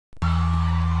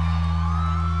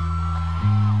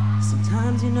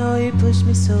Sometimes you know you push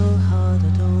me so hard,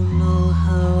 I don't know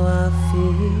how I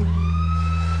feel.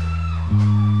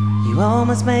 You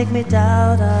almost make me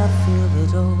doubt I feel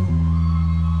it all.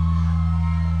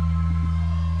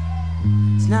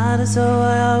 It's not as though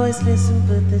I always listen,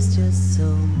 but there's just so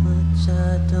much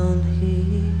I don't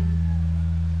hear.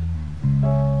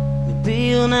 Maybe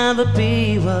you'll never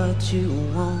be what you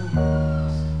want.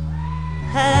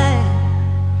 Hey,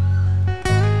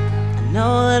 I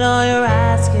know that all you're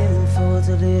asking for is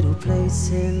a little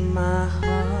place in my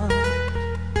heart,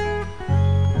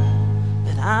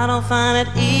 but I don't find it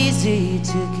easy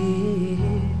to give.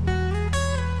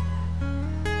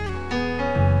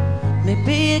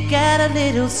 Maybe you get a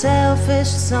little selfish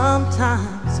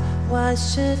sometimes. Why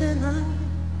shouldn't I?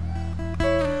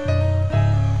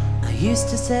 I used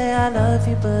to say I love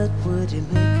you, but would it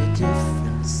make a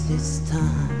difference this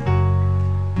time?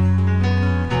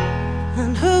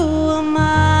 And who am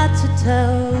I to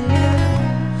tell you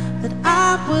that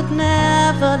I would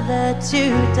never let you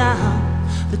down,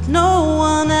 that no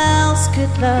one else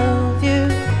could love you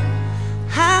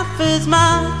half as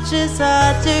much as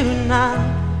I do now?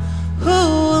 Who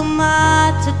am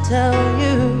I to tell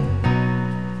you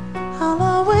I'll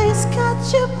always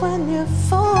catch you when you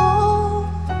fall?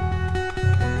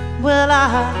 Well, I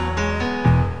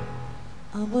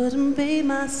wouldn't be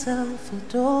myself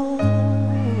at all.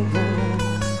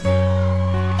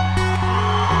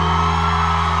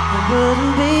 I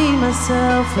wouldn't be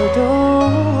myself at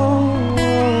all.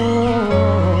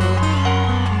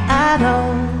 At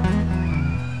all.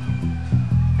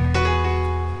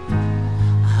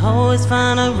 I always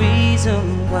find a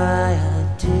reason why I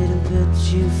didn't put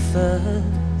you first.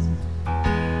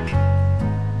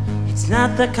 It's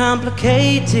not that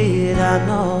complicated, I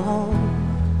know.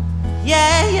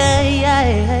 Yeah, yeah,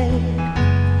 yeah.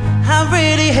 I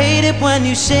really hate it when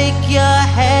you shake your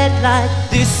head like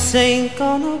this ain't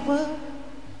gonna work.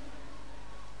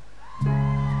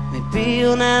 Maybe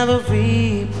you'll never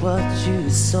reap what you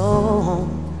sow.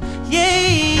 Yeah,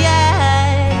 yeah.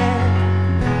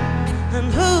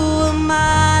 And who am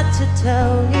I to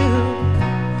tell you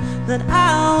that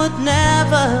I would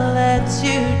never let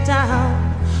you down?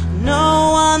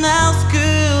 No one else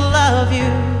could love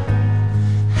you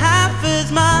half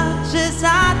as much as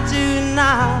I do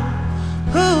now.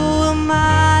 Who am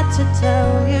I to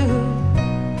tell you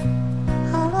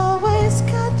I'll always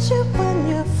catch you when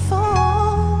you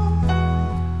fall?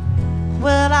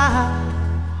 Well, I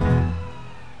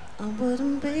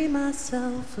wouldn't be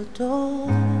myself at all.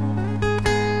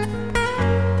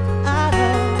 At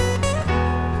all.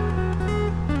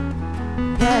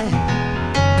 Yeah.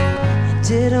 I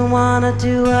didn't wanna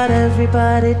do what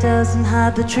everybody does and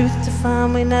hide the truth to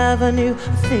find we never knew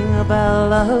a thing about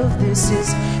love. This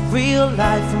is real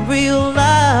life and real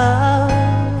love.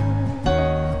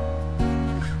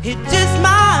 It just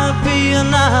might be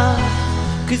enough,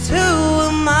 'cause who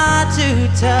am I to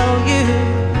tell you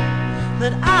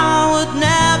that I would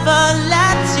never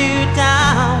let you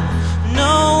down?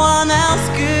 No one else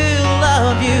could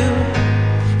love you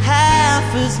half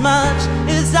as much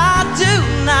as I do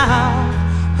now.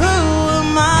 Who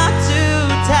am I to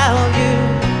tell you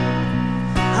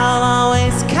I'll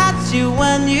always catch you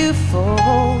when you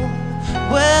fall?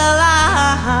 Well, I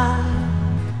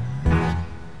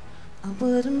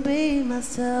wouldn't be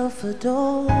myself at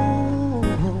all.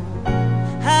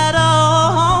 At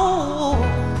all.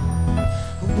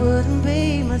 I wouldn't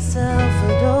be myself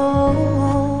at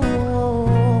all.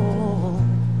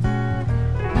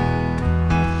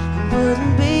 I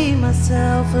wouldn't be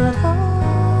myself at all.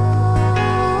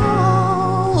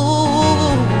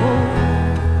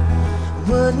 I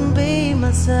wouldn't be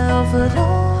myself at all.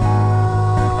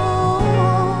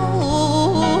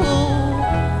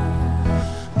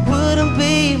 Wouldn't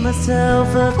be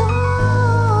myself at all.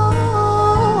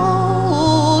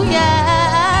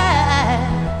 Yeah.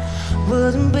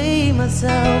 Wouldn't be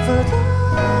myself at all.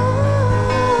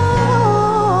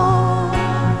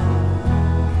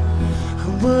 I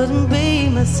wouldn't be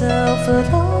myself at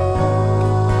all.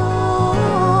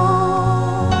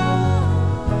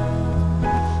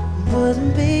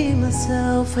 Wouldn't be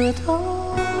myself at all.